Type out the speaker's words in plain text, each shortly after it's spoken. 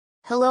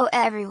Hello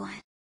everyone!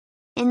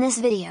 In this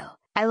video,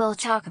 I will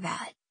talk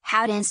about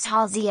how to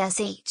install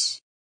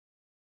ZSH.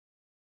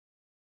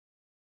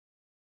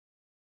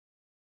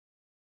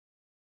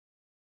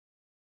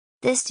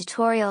 This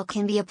tutorial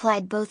can be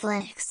applied both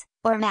Linux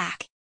or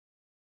Mac.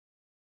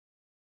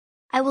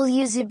 I will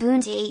use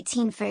Ubuntu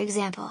 18 for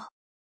example.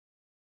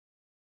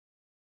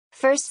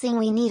 First thing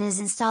we need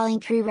is installing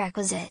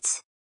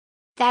prerequisites.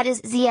 That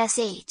is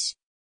ZSH,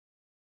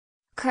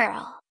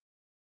 curl,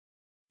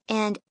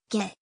 and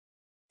git.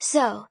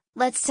 So,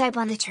 let's type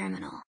on the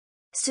terminal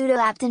sudo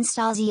apt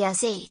install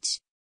ZSH,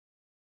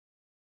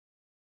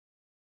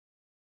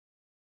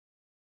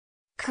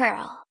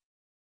 curl,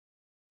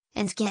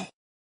 and git.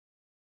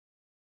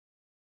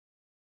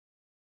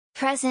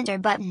 Press enter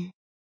button.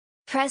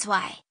 Press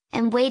Y,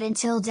 and wait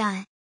until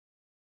done.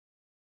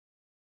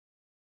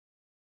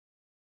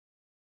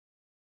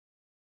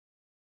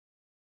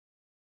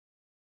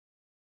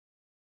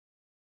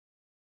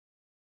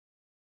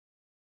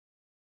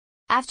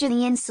 After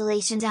the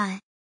installation done,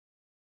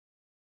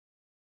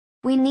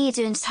 we need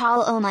to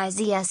install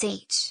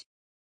OhmyZSH.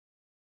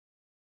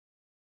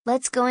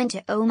 Let's go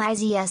into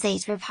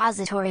OhmyZSH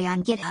repository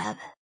on GitHub.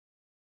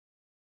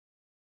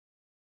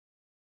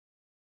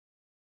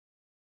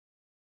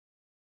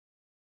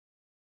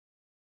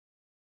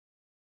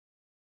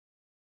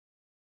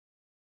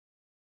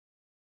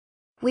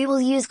 We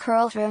will use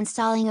curl for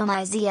installing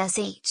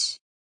OhmyZSH.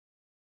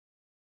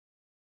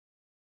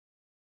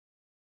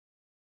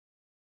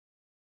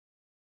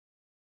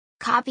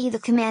 Copy the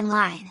command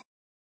line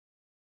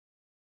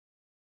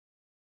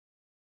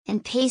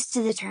and paste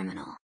to the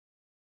terminal.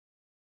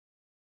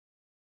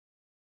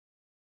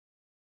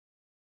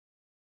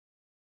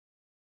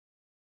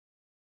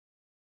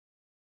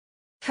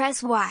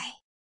 Press Y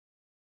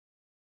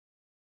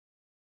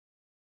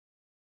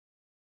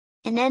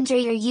and enter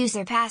your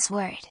user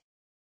password.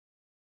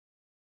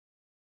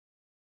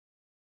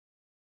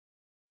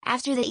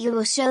 After that you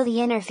will show the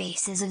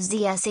interfaces of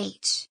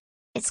ZSH.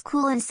 It's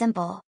cool and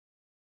simple.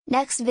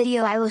 Next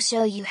video I will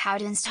show you how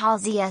to install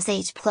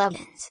ZSH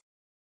plugins.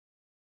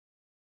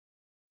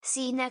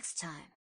 See you next time.